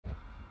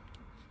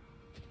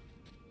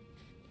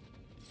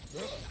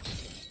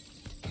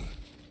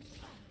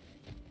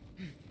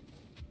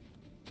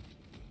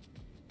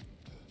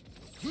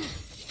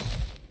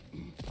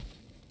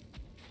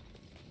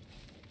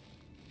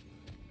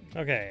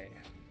Okay.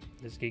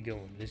 Let's get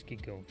going. Let's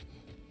get going.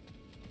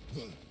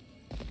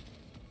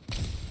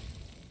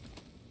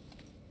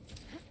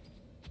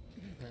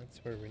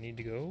 That's where we need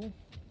to go.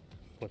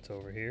 What's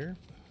over here?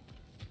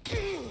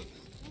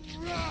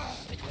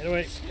 Get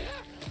away.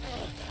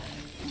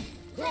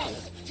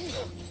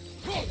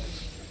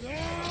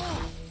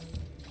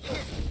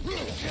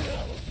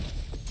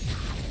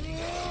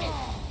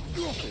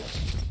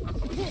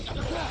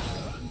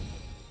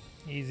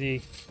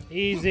 Easy.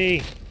 Easy.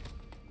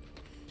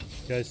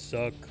 You guys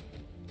suck.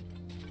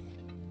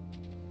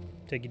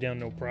 Take you down,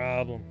 no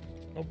problem.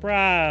 No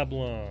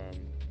problem.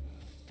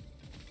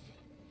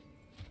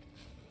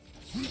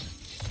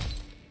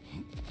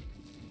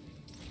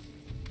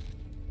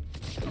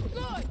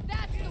 Good,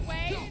 that's the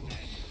way.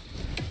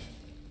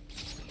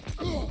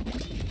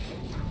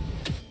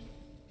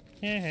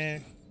 Heh.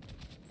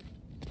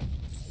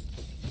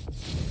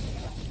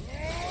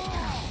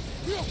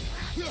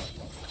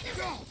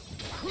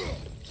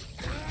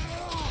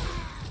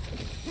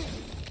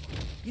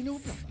 You know,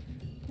 brother,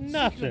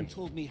 Nothing. Sigrun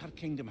told me her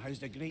kingdom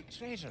housed a great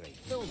treasury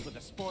filled with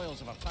the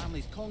spoils of her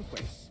family's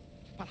conquests.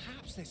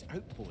 Perhaps this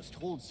outpost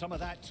holds some of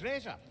that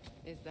treasure.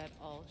 Is that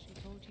all she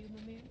told you,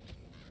 Mimir?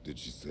 Did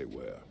she say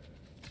where?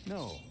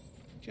 No,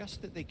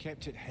 just that they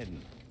kept it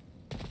hidden.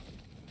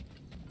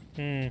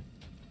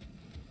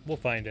 We'll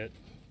find it.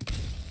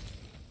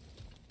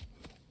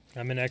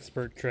 I'm an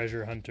expert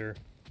treasure hunter.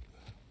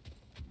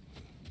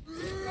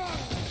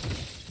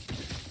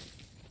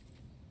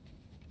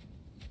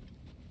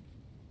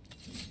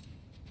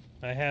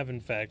 I have, in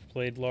fact,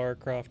 played Lara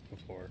Croft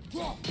before.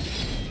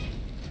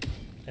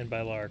 And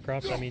by Lara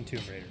Croft, I mean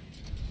Tomb Raider.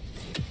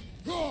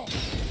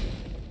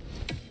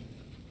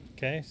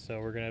 Okay, so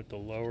we're gonna have to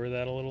lower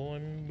that a little,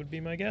 would be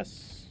my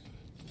guess.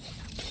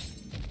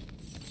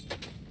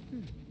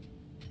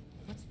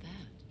 What's that?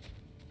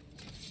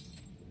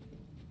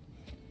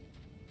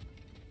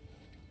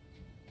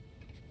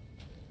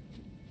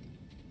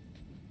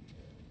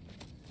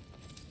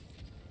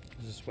 I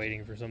was just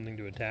waiting for something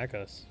to attack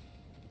us.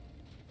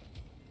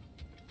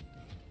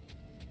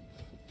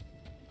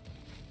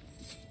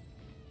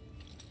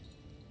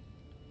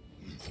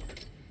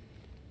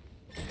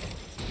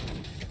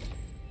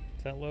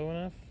 Is that low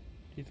enough,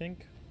 do you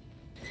think?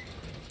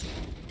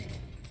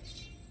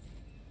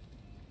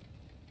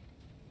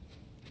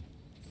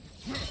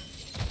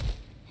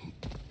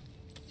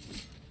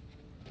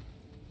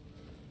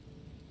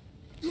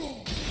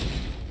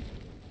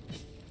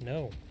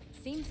 No.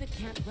 Seems it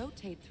can't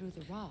rotate through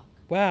the rock.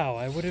 Wow,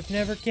 I would have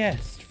never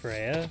guessed,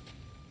 Freya.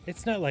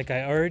 It's not like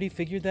I already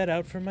figured that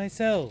out for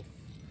myself.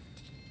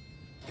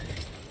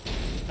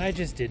 I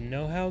just didn't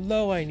know how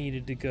low I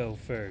needed to go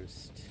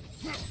first.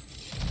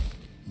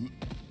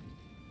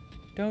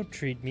 Don't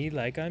treat me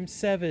like I'm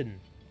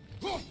 7.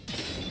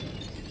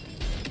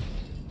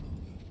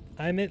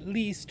 I'm at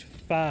least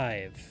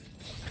 5.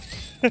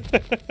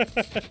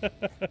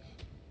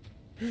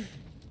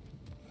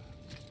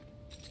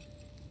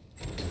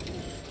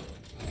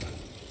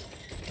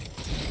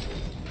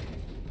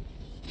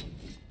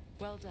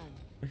 Well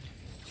done.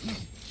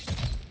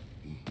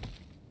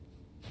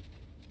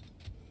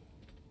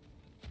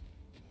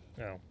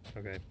 Oh,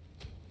 okay.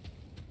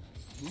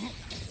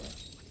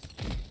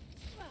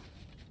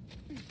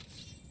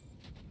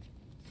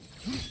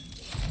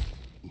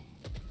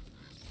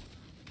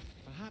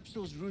 Perhaps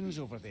those runes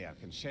over there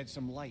can shed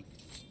some light.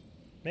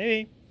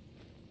 Maybe.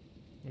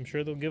 I'm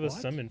sure they'll give us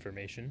What? some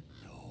information.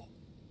 No,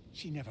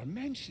 she never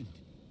mentioned.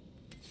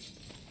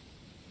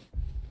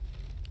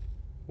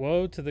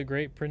 Woe to the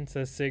great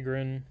Princess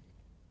Sigrun.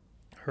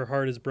 Her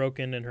heart is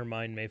broken and her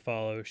mind may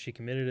follow. She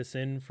committed a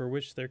sin for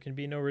which there can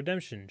be no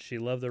redemption. She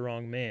loved the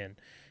wrong man.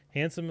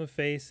 Handsome of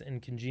face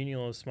and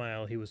congenial of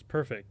smile, he was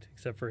perfect,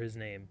 except for his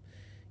name,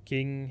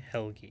 King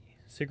Helgi.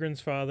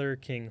 Sigrun's father,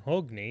 King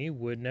Hogni,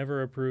 would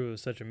never approve of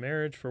such a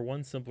marriage for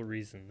one simple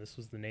reason. This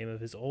was the name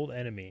of his old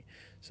enemy.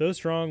 So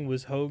strong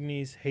was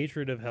Hogni's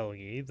hatred of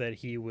Helgi that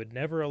he would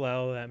never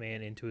allow that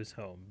man into his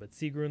home. But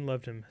Sigrun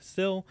loved him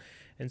still,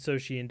 and so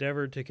she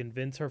endeavored to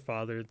convince her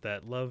father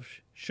that love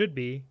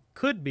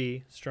could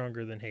be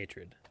stronger than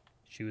hatred.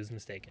 She was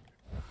mistaken.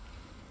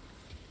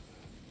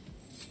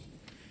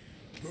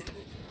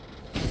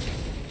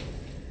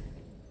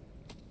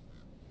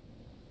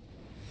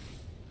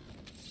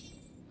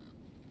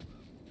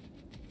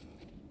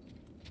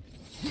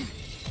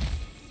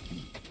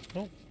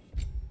 Oh.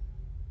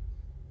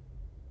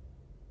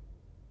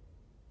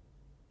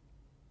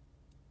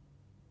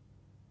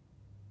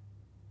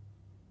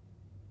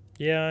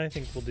 Yeah, I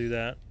think we'll do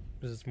that.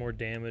 Because it's more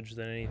damage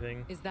than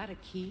anything. Is that a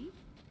key?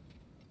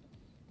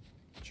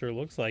 Sure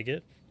looks like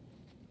it.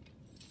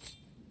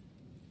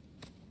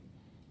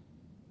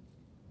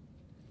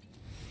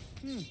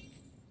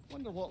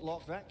 Wonder what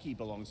lock that key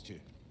belongs to.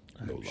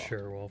 No I'm lock.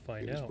 sure we'll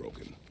find It is out.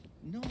 broken.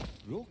 Not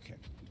broken.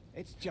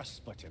 It's just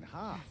split in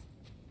half.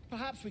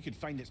 Perhaps we could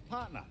find its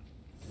partner.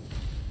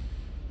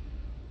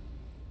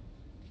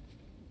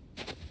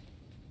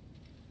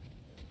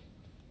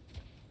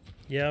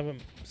 Yeah, but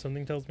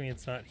something tells me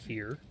it's not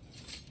here.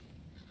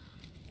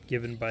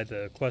 given by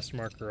the quest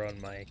marker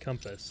on my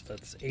compass.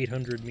 That's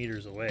 800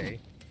 meters away.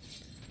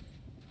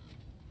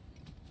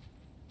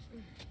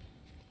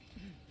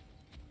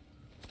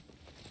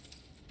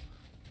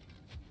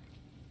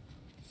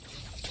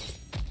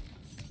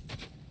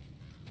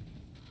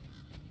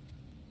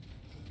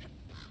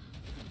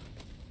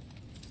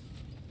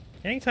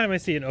 Anytime I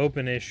see an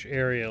open-ish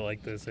area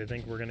like this, I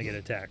think we're gonna get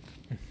attacked.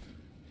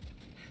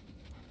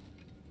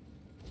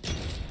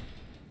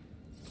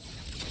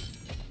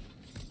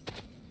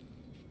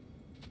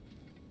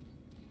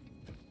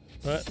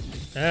 What?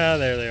 Ah,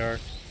 there they are.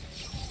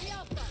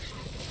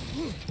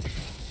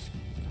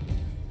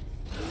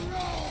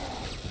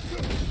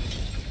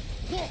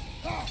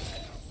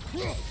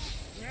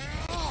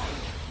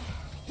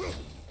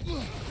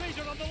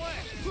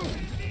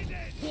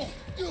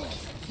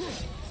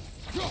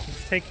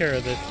 Let's take care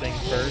of this thing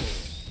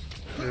first,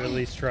 or at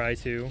least try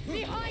to.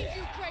 Behind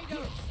you,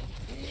 Kratos!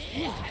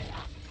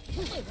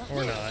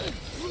 Or not.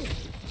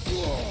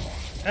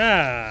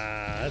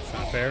 Ah, that's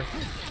not fair.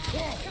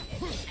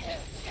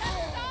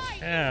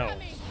 Ow.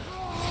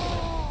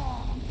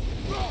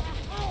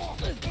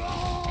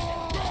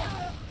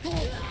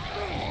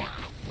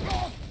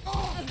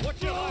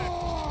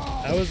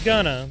 I was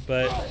gonna,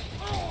 but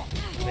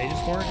they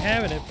just weren't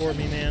having it for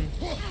me, man.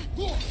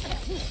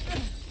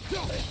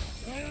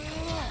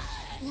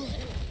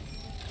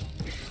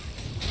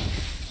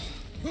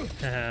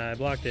 Haha, I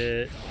blocked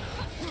it.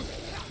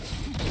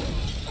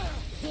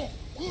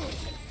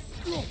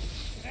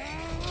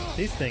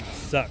 These things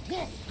suck.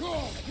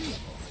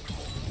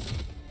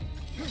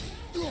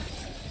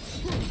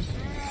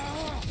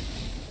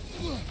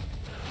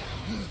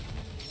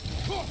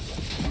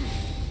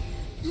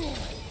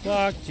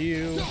 Blocked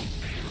you.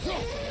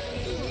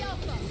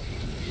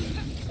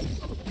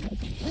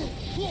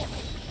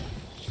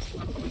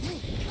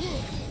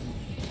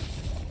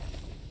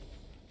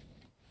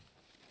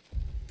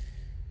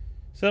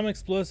 Some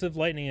explosive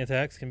lightning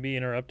attacks can be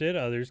interrupted,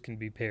 others can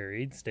be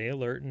parried. Stay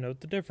alert and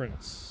note the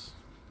difference.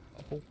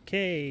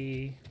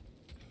 Okay.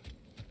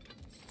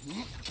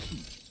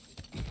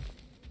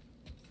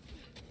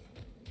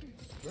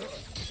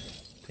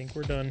 Think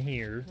we're done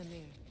here.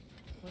 Mimir,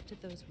 what did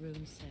those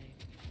runes say?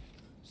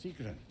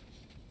 Sigrun.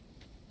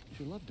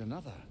 She loved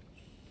another.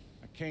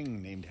 A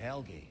king named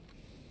Helgi.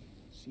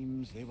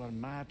 Seems they were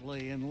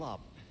madly in love.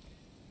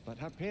 But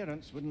her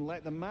parents wouldn't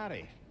let them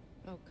marry.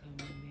 Oh, come,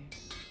 Mimir.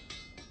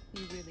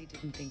 You really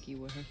didn't think you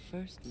were her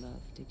first love,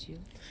 did you?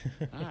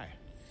 Aye.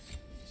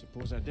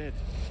 Suppose I did.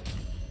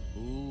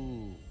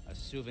 Ooh, a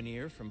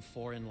souvenir from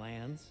foreign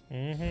lands?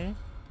 Mm-hmm.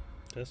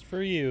 Just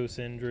for you,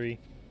 Sindri.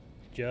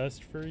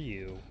 Just for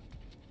you.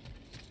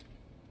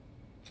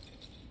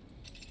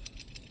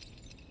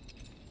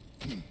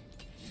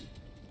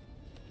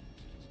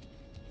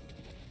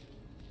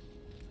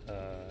 I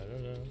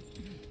don't know.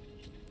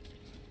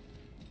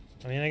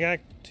 I mean, I got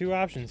two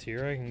options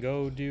here. I can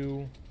go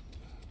do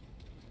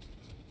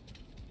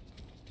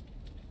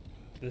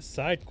this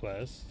side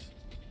quest,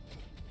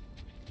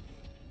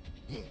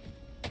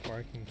 or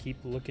I can keep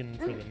looking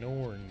for the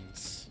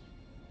Norns.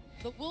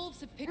 The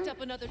wolves have picked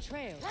up another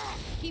trail.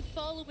 Keep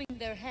following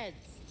their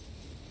heads.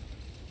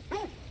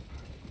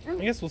 I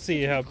guess we'll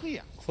see how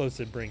Clear. close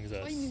it brings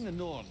us. Finding the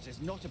Nords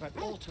is not about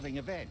altering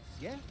events,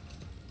 yeah?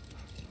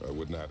 I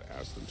would not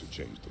ask them to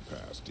change the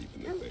past,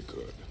 even if they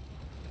could.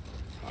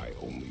 I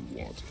only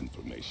want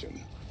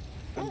information.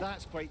 And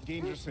that's quite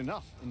dangerous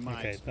enough, in my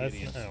Okay, that's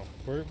experience.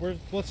 no.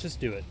 Let's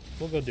just do it.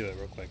 We'll go do it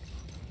real quick.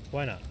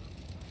 Why not?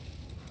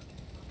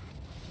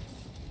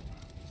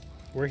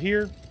 We're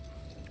here.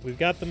 We've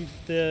got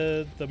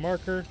the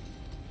marker.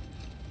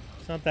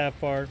 It's not that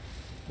far.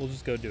 We'll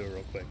just go do it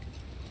real quick.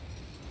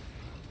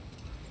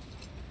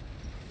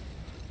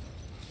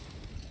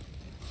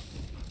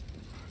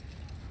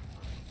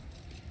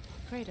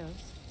 Kratos,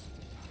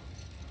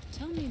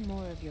 tell me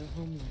more of your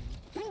homeland.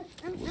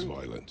 It was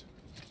violent,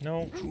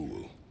 No.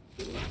 cruel.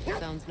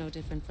 Sounds no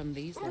different from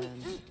these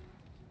lands.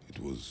 It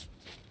was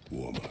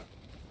warmer.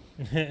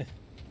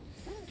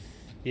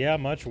 Yeah,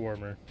 much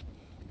warmer.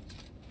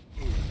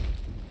 It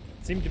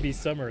seemed to be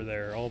summer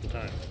there all the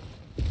time.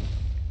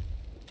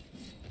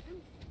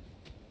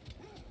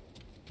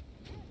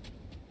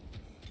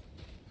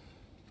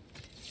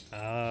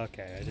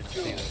 Okay, I didn't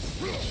see this.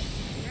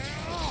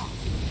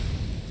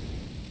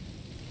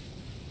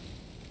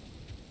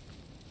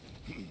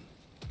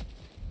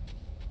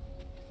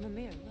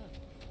 Mimir,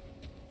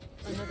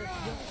 look. Another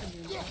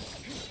field.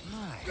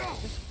 Aye,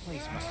 this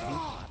place must have been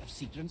part of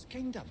Sigrun's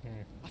kingdom.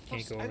 A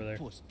can't first go over there.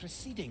 outpost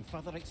preceding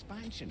further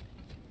expansion.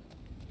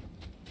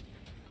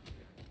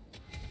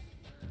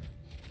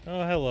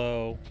 Oh,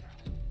 hello.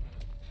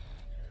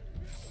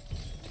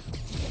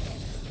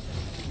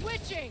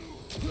 Switching!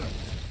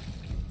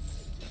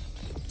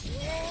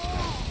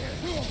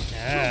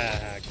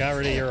 Ah, got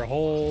rid of your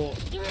whole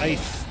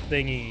ice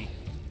thingy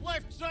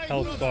Left side,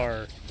 health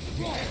bar.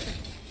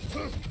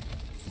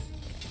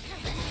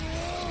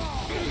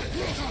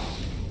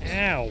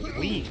 Ow,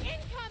 weak.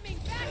 Incoming!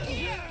 Back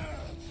here!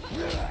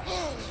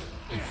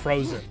 I'm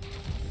frozen.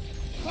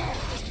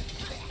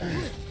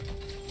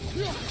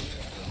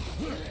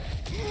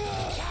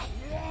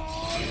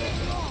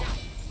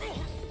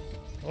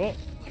 Oh.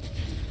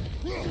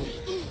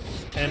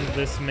 End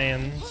this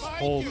man's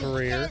whole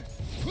career.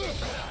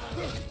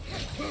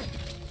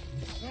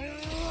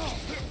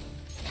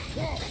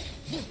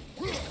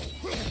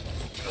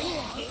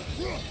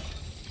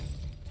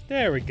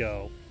 There we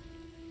go.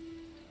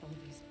 All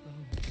these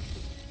bones.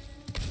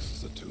 This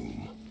is a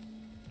tomb.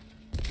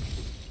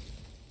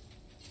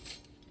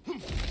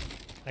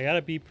 I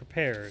gotta be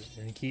prepared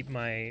and keep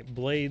my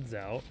blades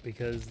out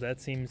because that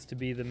seems to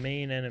be the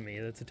main enemy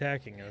that's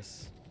attacking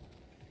us.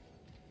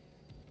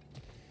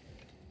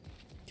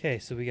 Okay,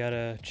 so we got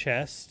a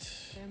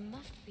chest. There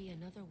must be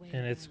another way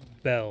And it's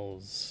around.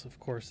 bells. Of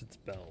course it's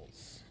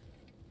bells.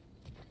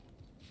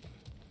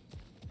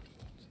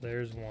 So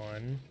there's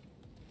one.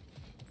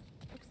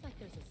 Looks like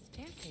there's a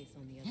staircase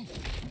on the other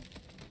side.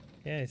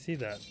 Yeah, I see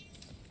that.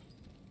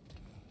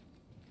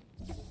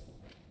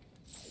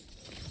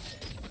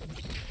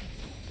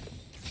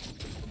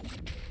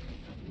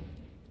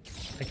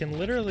 I can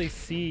literally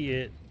see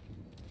it.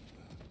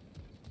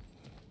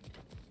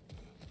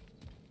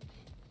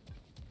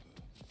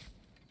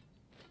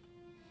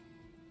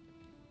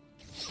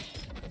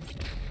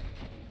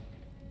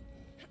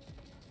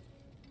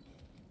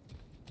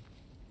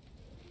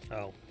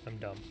 Oh, I'm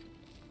dumb.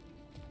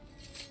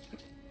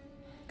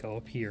 Go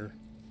up here.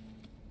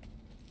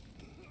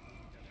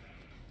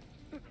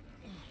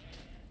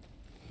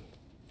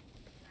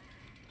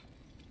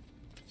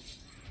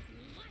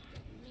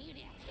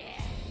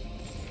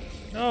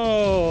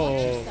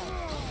 Oh!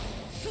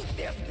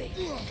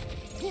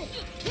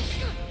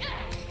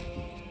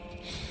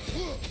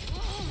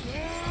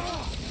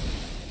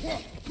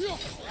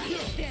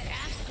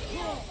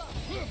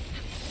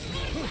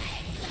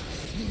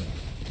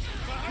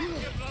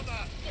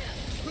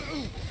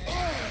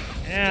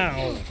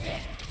 Ow!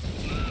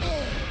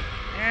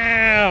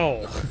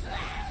 Ow!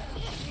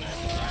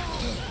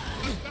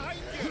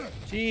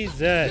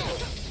 Jesus!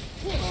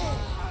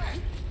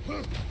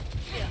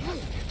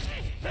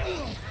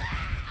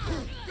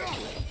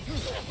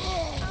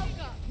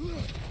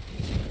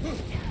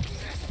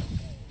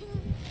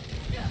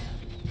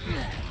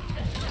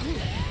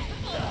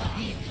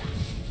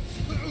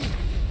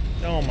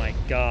 Oh my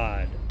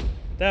god.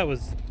 That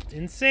was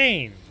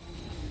insane.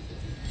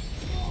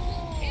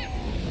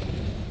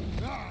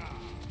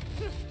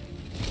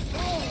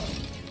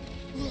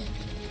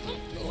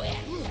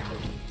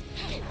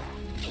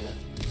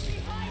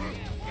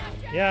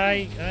 Yeah,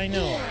 I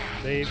know.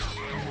 They've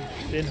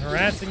been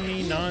harassing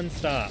me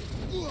non-stop.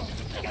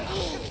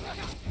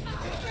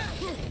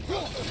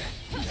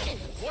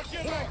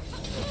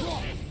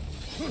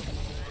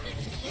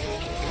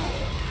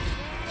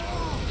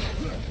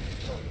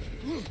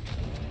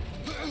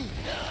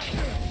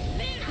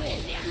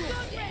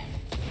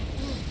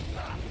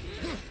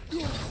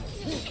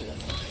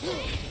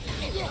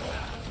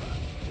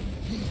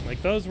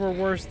 Like, those were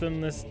worse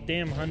than this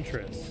damn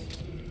huntress.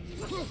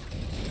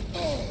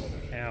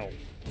 Ow.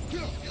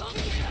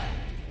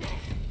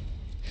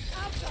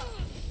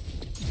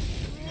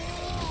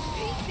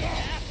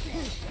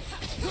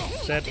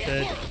 Set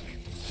the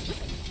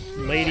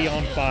lady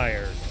on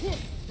fire.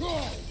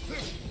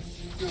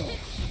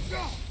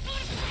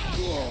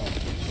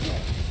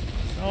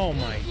 Oh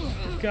my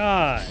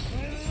god.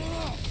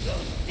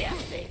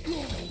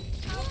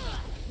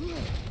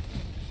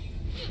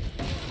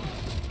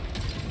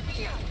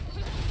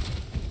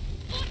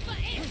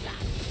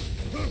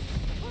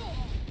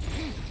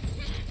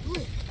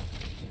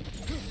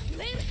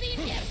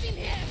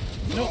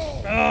 No,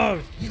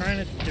 oh,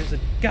 trying to, there's a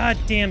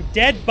goddamn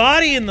dead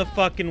body in the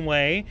fucking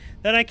way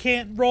that I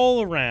can't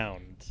roll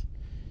around.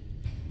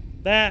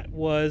 That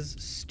was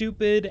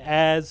stupid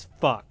as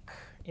fuck,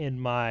 in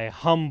my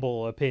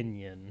humble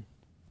opinion.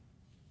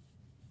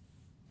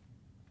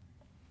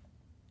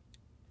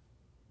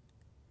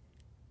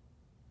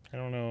 I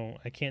don't know,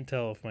 I can't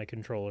tell if my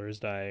controller is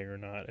dying or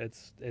not.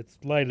 It's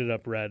lighted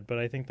up red, but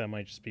I think that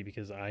might just be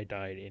because I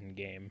died in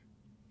game.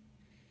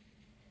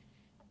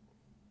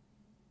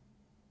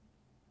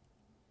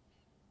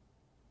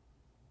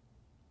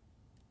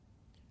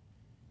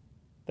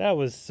 That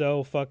was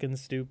so fucking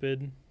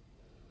stupid.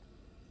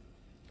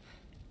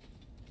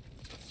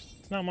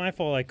 It's not my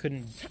fault I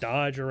couldn't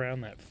dodge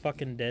around that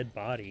fucking dead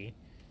body.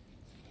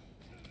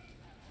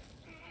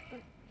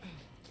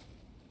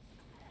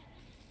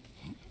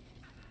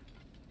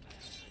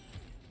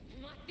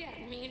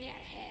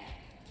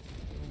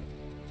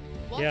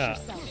 Yeah.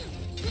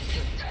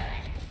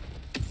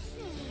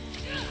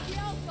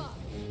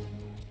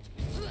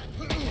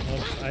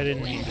 Oops, I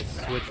didn't mean to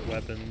switch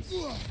weapons.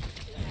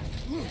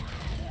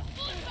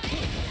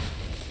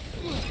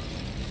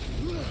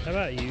 How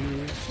about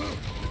you?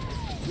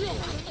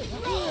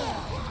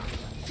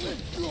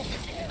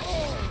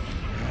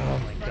 Oh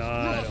my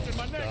god, oh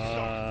my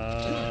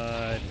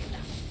god.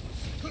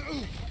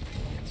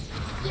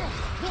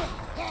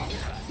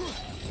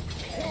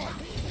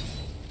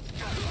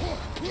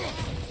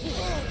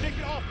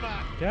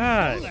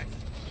 God.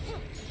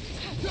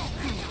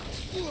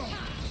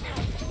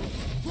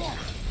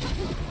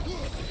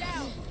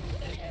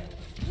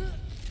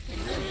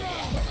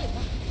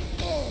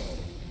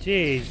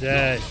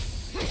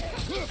 Jesus.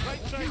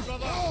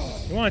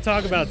 You want to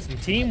talk about some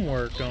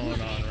teamwork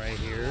going on right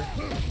here.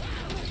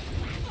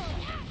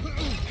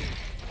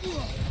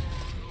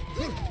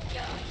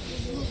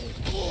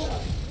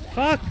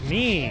 Fuck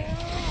me.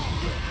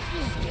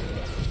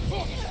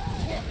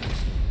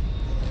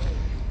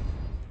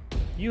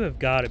 You have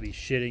got to be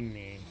shitting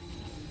me.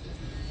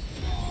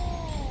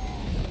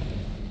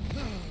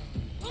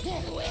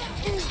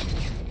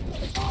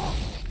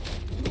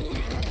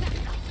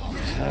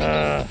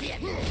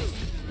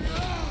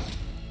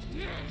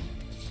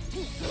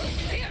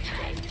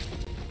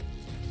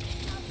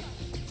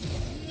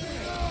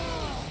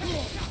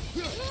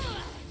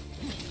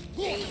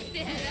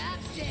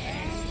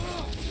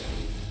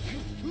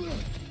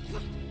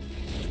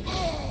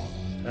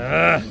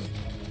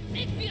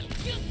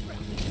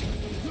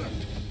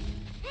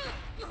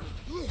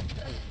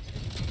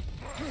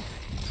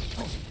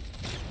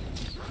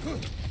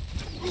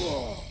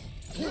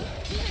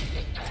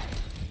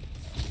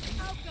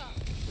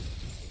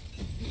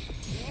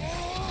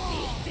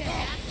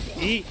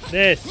 Eat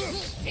this.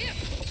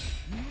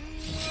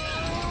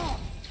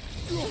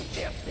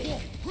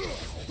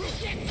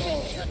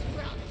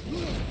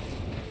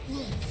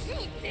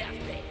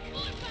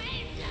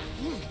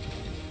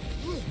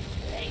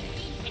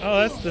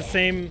 Oh, that's the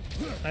same.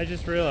 I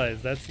just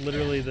realized that's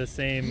literally the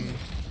same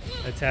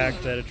attack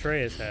that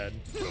Atreus had.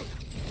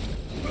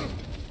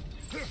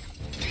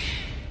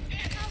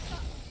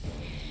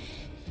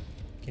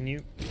 Can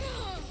you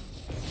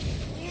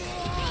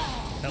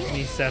help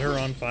me set her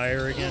on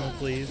fire again,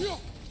 please?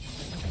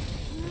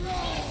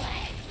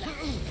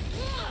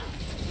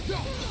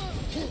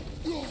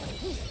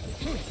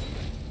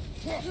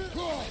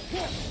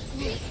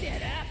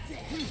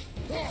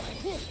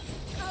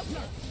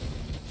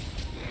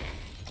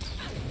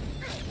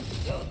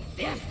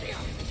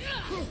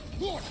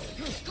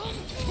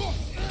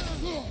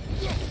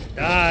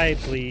 Die,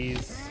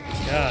 please.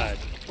 God.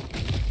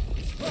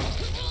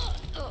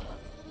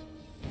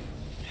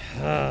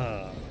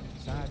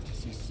 Sad to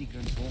see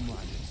Sigrun's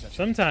homeland in such a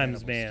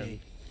Sometimes, terrible man.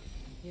 state.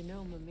 You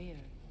know, Mimir,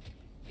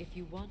 if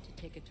you want to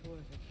take a tour of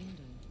her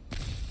kingdom,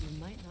 you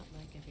might not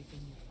like everything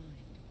you find.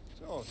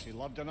 So, she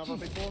loved another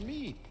before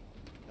me.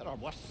 There are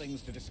worse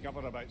things to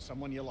discover about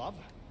someone you love.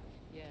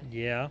 Yes,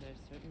 Yeah. there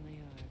certainly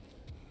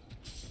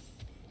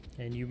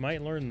are. And you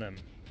might learn them.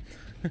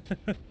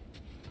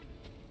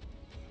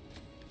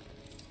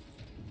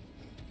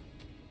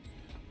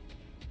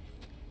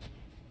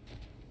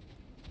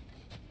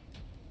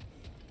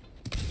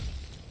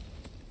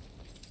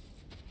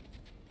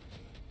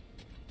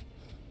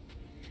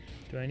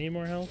 Do I need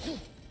more health?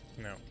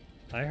 No.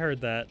 I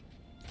heard that.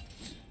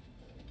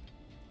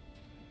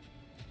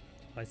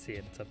 I see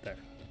it. It's up there.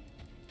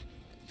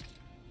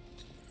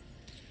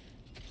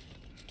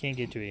 Can't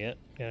get to it yet.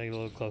 Gotta get a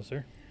little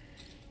closer.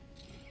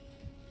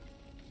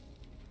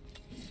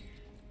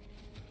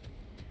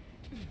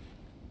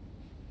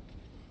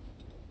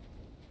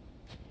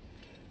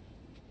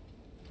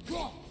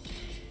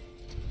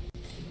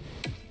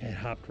 It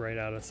hopped right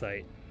out of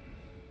sight.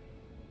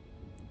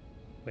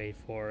 Wait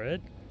for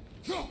it.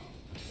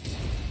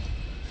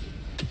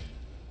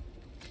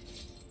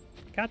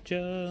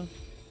 Gotcha.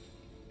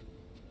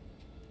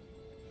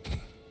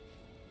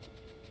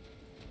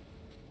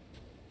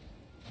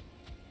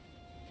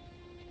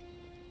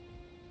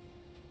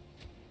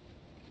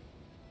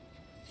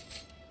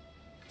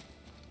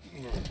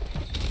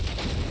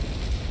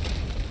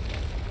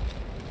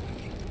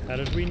 How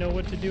did we know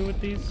what to do with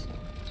these?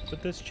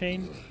 With this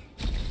chain?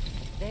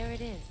 There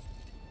it is.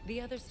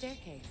 The other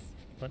staircase.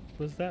 What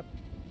was that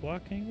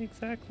blocking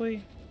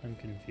exactly? I'm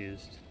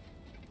confused.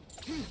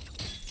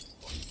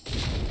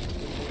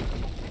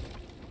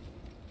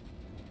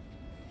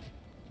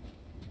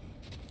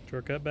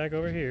 Shortcut back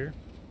over here.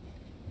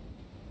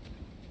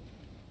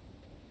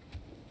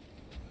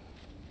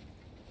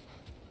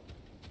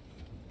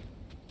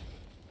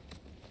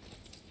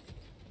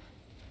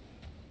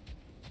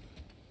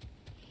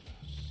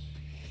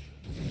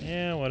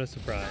 Yeah, what a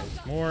surprise.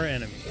 More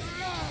enemies.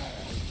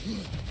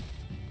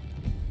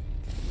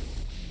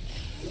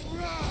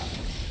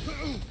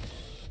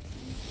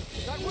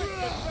 That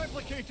weapon's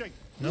replicating!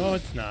 No,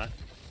 it's not.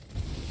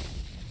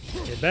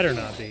 It better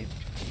not be.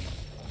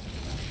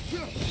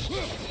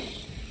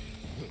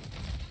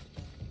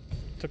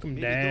 Took him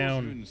Maybe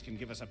down. those runes can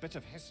give us a bit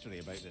of history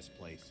about this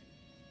place.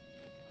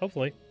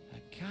 Hopefully.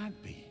 It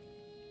can't be.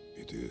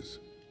 It is.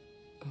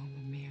 Oh,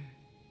 Mimir.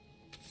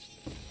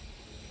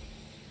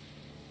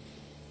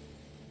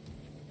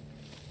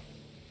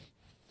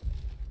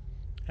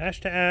 Ash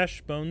to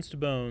ash, bones to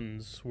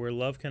bones. Where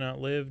love cannot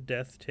live,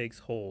 death takes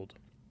hold.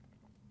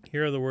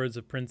 Here are the words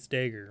of Prince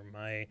Dagger.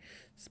 My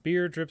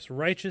spear drips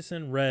righteous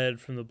and red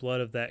from the blood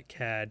of that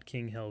cad,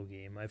 King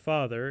Helgi. My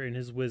father, in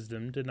his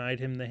wisdom, denied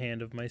him the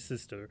hand of my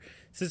sister,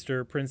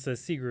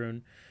 Princess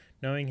Sigrun,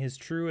 knowing his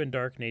true and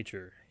dark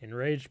nature.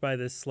 Enraged by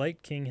this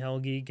slight, King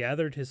Helgi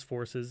gathered his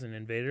forces and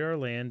invaded our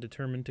land,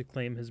 determined to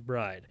claim his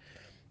bride.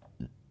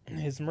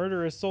 His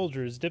murderous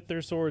soldiers dipped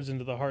their swords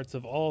into the hearts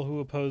of all who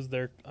opposed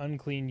their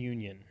unclean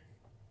union.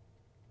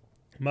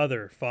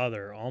 Mother,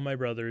 father, all my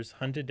brothers,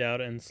 hunted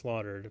down and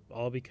slaughtered,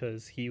 all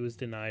because he was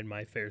denied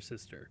my fair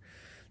sister.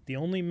 The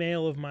only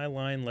male of my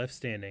line left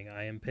standing,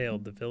 I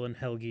impaled the villain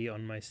Helgi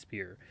on my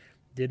spear,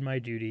 did my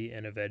duty,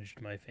 and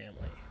avenged my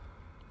family.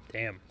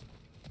 Damn.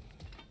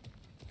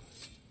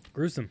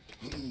 Gruesome.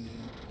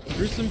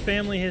 Gruesome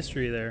family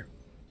history there.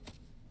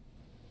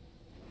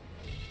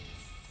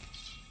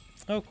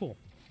 Oh, cool.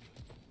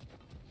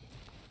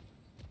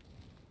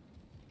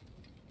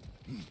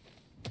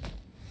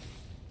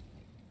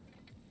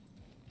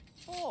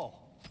 Oh,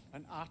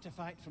 an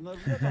artifact from the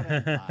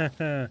River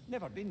Empire.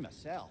 Never been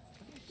myself.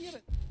 But I hear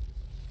it.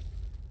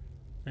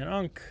 An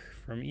Ankh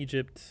from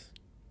Egypt.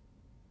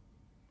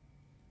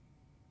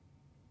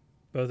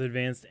 Both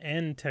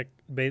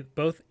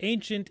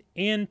ancient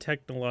and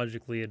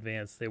technologically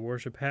advanced. They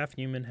worship half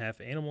human, half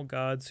animal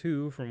gods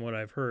who, from what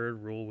I've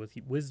heard, rule with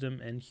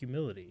wisdom and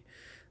humility.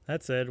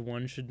 That said,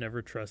 one should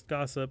never trust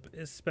gossip,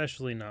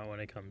 especially not when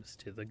it comes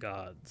to the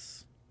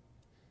gods.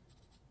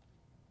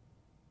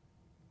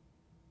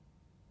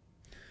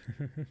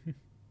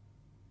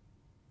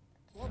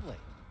 Lovely.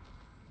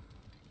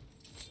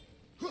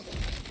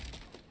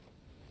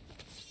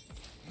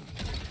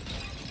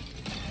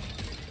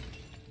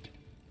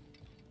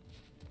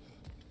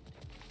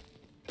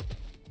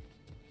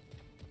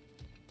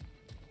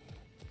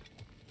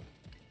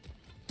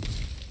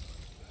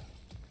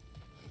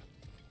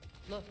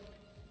 Look,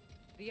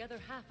 the other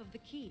half of the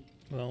key.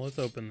 Well, let's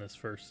open this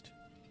first.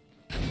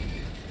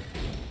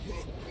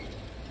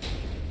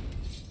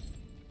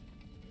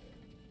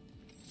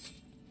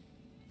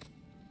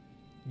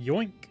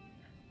 Yoink.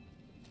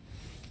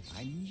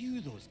 I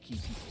knew those key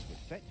pieces would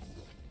fit.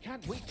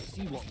 Can't wait to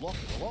see what lock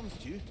it belongs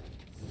to.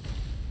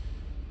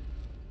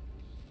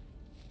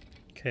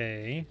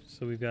 Okay,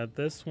 so we've got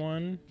this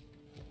one.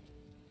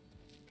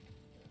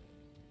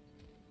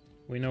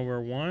 We know where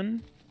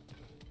one.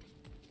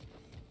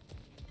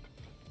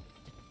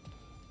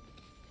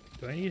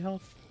 Do I need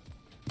health?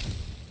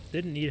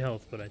 Didn't need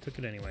health, but I took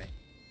it anyway.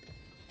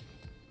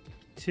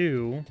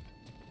 2.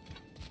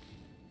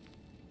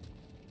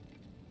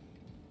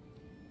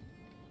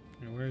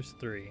 And where's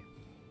 3?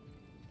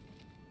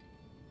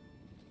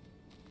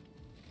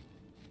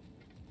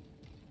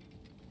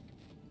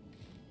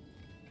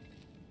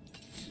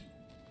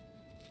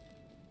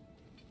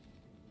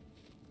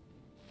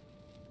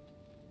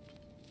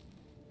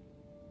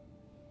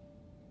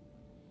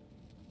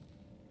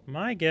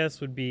 My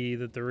guess would be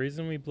that the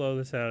reason we blow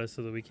this out is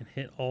so that we can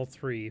hit all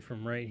 3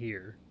 from right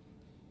here.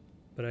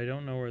 But I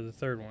don't know where the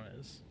third one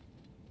is.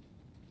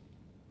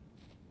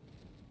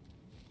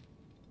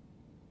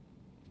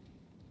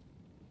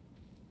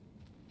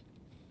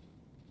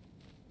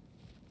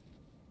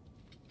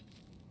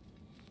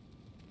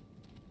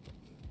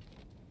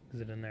 Is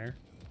it in there?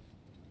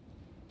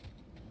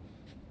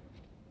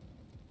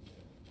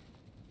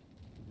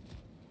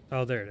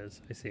 Oh, there it is.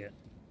 I see it.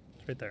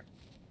 It's right there.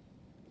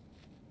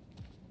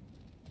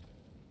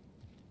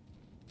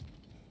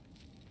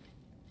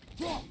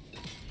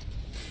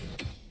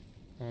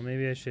 Well,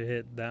 maybe I should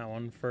hit that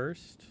one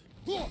first.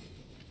 Oh,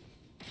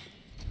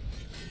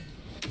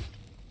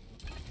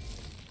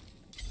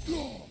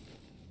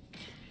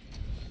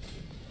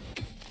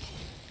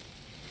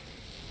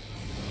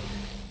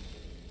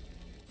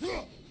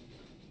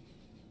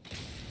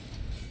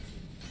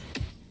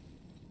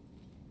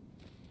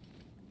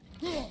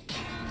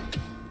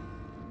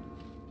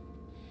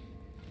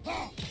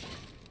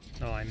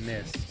 I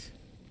missed.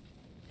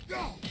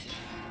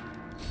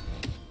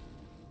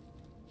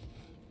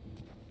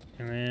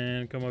 And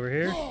then come over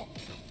here.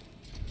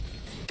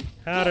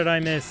 How did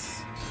I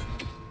miss?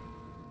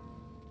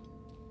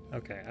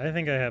 Okay, I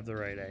think I have the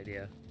right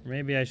idea.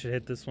 Maybe I should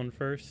hit this one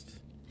first.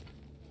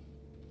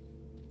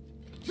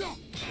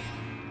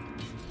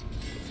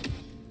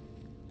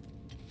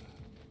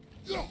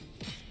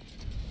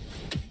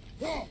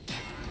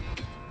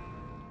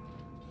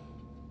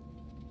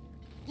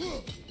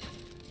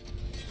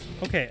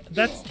 Okay,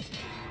 that's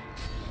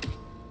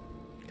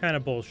kind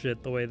of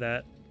bullshit the way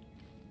that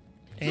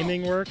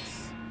aiming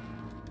works.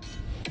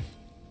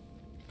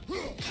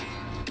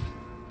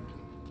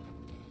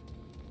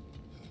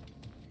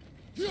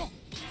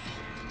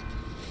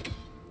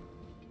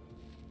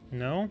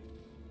 No?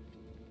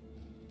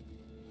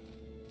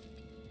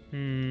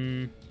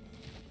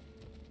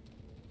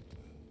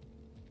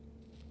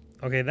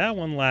 Okay, that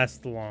one lasts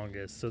the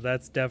longest, so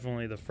that's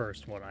definitely the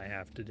first one I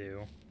have to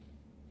do.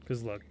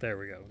 Because look, there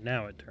we go.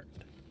 Now it turned.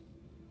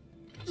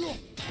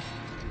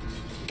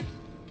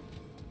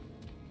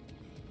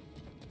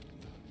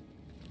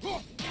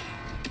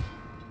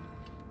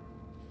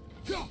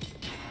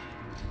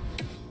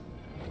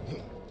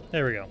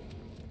 There we go.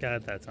 Got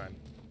it that time.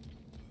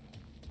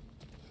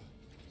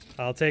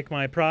 I'll take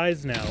my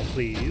prize now,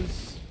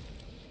 please.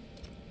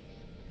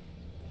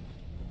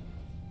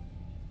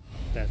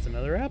 That's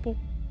another apple.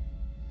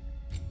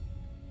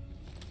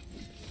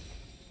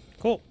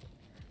 Cool.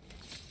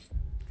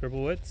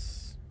 Triple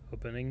wits,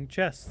 opening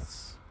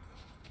chests.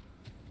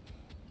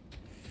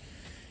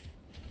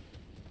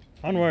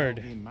 Onward.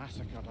 He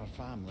massacred her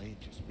family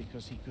just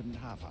because he couldn't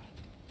have her.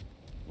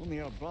 Only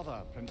our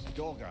brother, Prince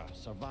Dogger,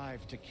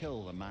 survived to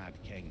kill the Mad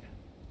King.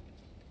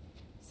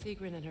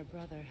 Sigrun and her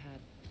brother had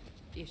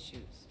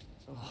issues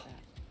over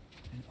that.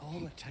 And all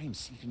the time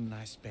Sigrun and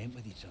I spent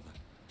with each other,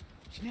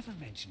 she never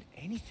mentioned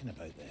anything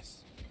about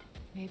this.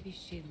 Maybe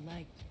she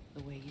liked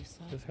the way you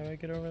saw Is this her. how I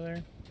get over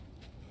there?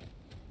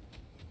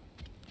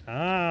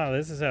 Ah,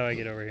 this is how I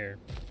get over here.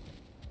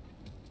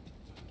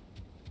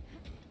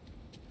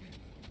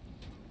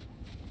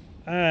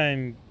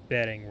 I'm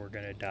betting we're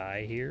gonna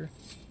die here.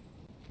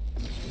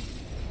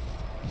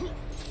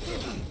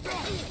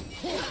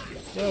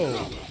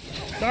 Whoa!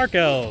 Dark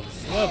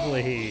elves!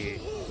 Lovely!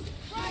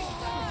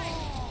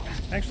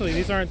 Actually,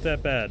 these aren't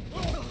that bad.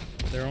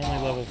 They're only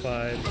level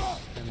 5,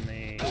 and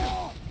they...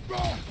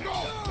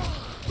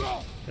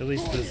 At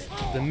least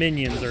the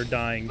minions are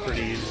dying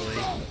pretty easily.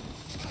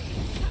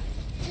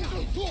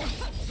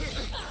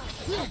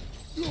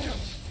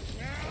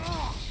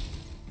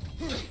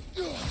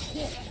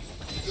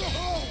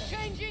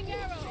 Changing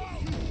arrow!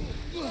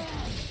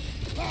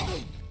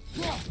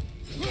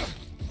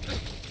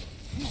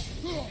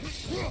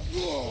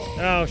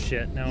 Oh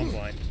shit, now I'm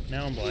blind.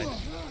 Now I'm blind.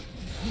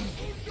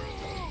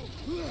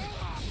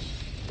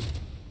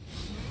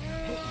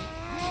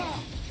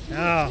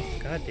 Oh,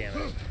 god damn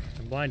it.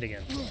 I'm blind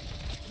again.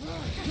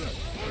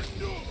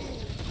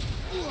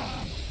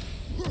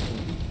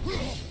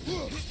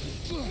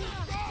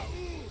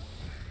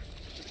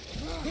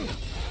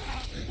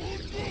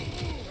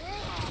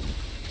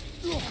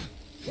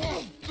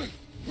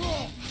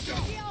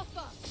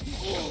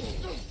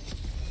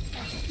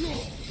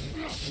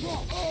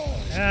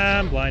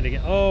 I'm blind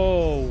again.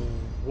 Oh,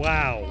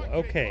 wow.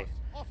 Okay.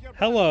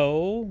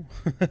 Hello.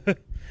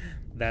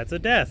 That's a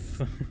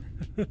death.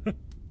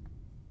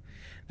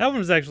 That one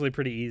was actually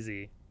pretty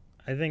easy.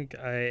 I think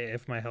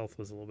if my health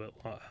was a little bit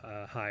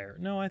higher.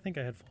 No, I think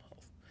I had full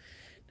health.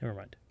 Never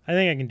mind. I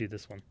think I can do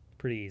this one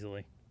pretty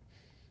easily,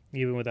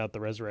 even without the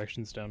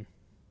resurrection stone.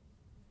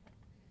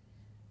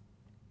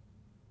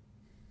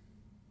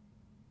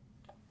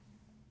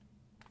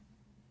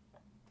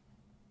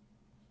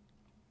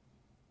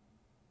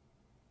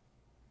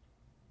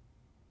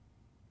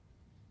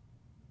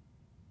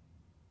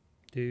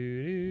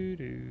 Do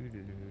do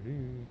do do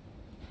do.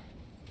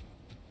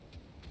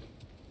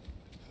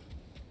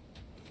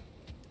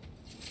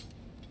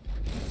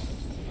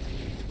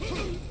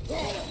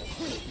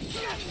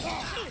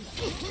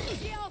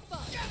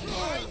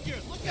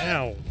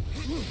 Ow!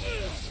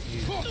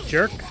 You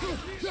jerk!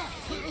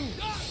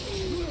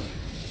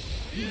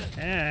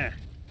 Ah!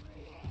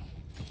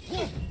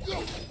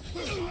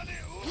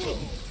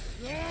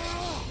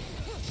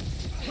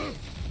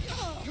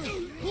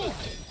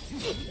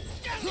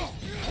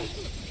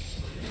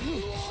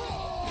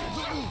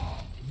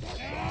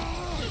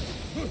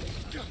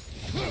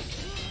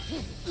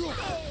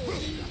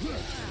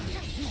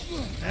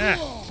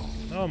 Ah!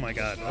 Oh my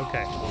god,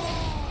 okay.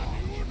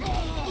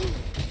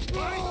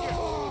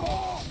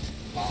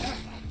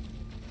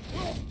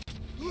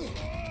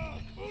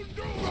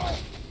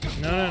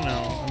 No.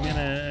 I'm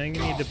gonna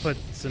need to put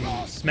some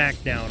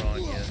smackdown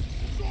on you.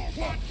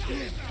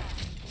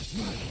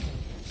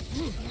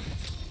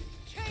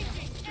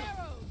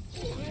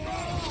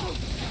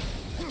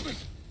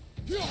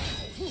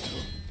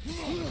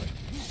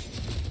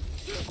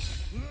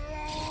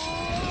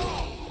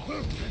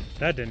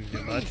 That didn't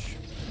do much.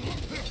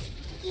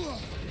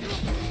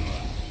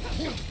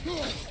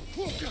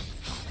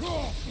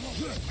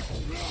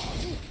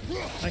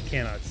 I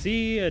cannot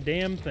see a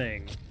damn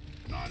thing.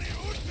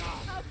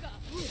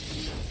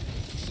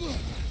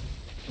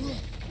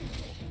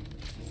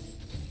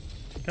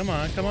 Come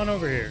on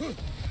over here.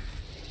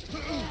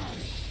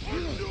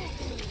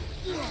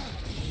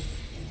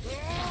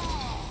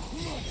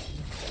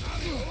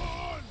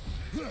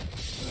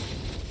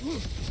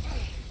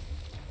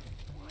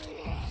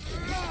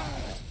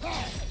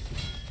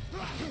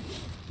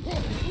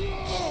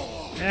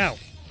 Ow!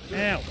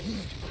 Ow!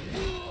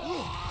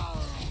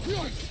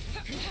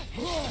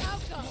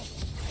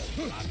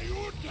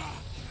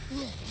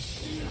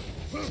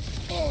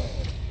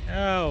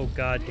 Oh,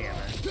 god damn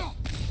it.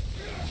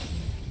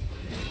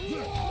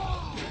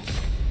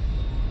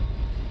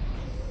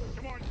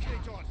 Come on,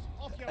 Kratos,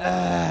 off your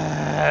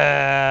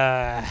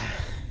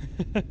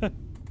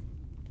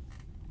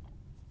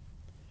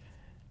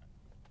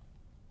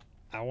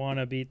I want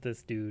to beat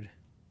this dude.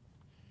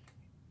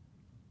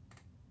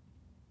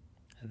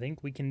 I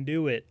think we can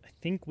do it. I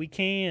think we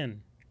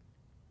can.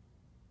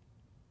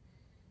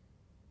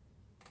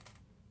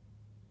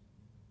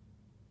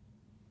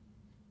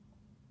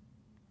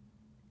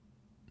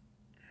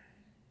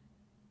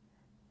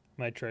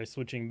 Might try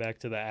switching back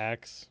to the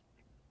axe,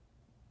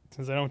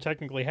 since I don't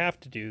technically have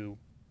to do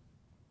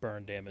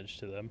burn damage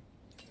to them.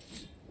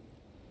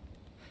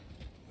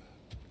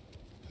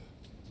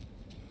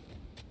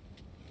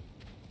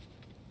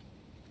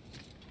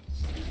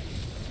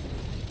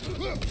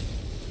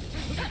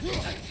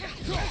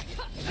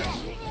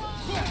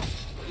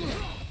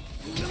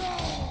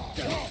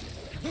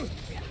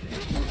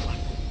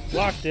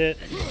 Blocked it.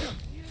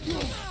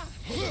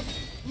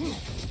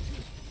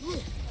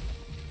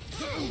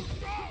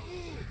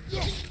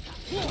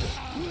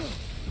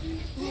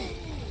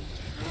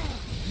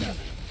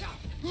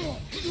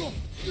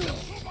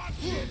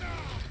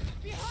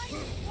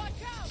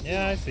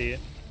 Yeah, I see it.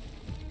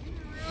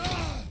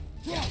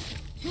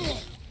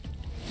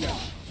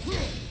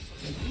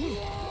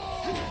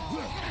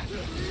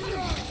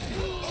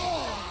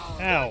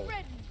 Ow.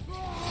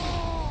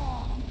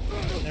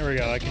 There we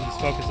go. I can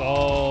just focus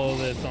all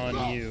this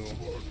on you.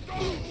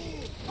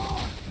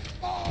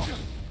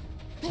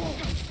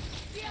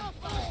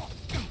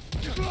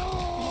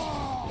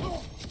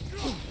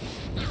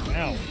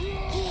 Ow.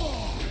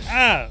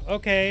 Ah,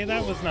 okay,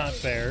 that was not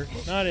fair.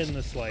 Not in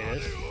the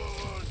slightest.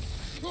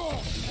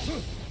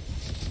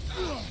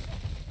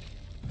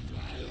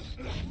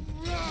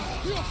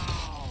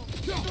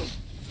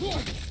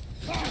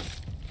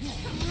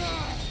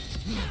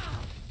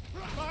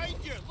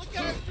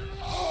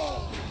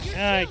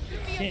 I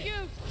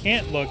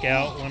can't look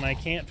out when I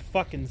can't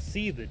fucking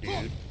see the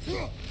dude.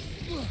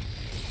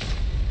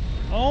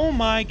 Oh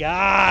my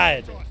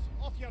god!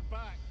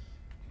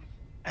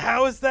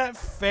 How is that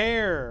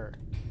fair?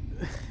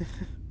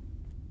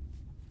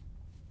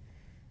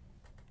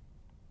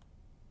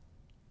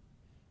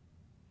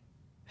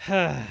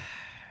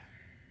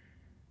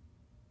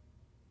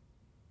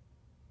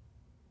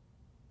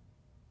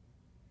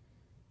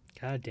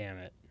 God damn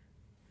it.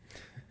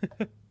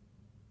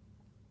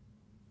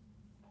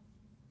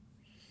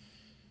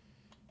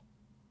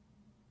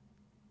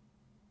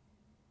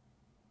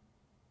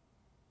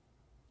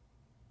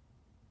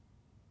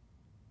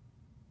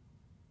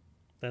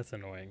 That's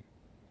annoying.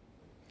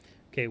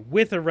 Okay,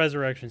 with a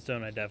resurrection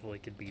stone, I definitely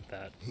could beat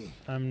that.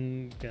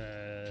 I'm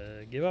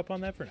gonna give up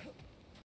on that for now.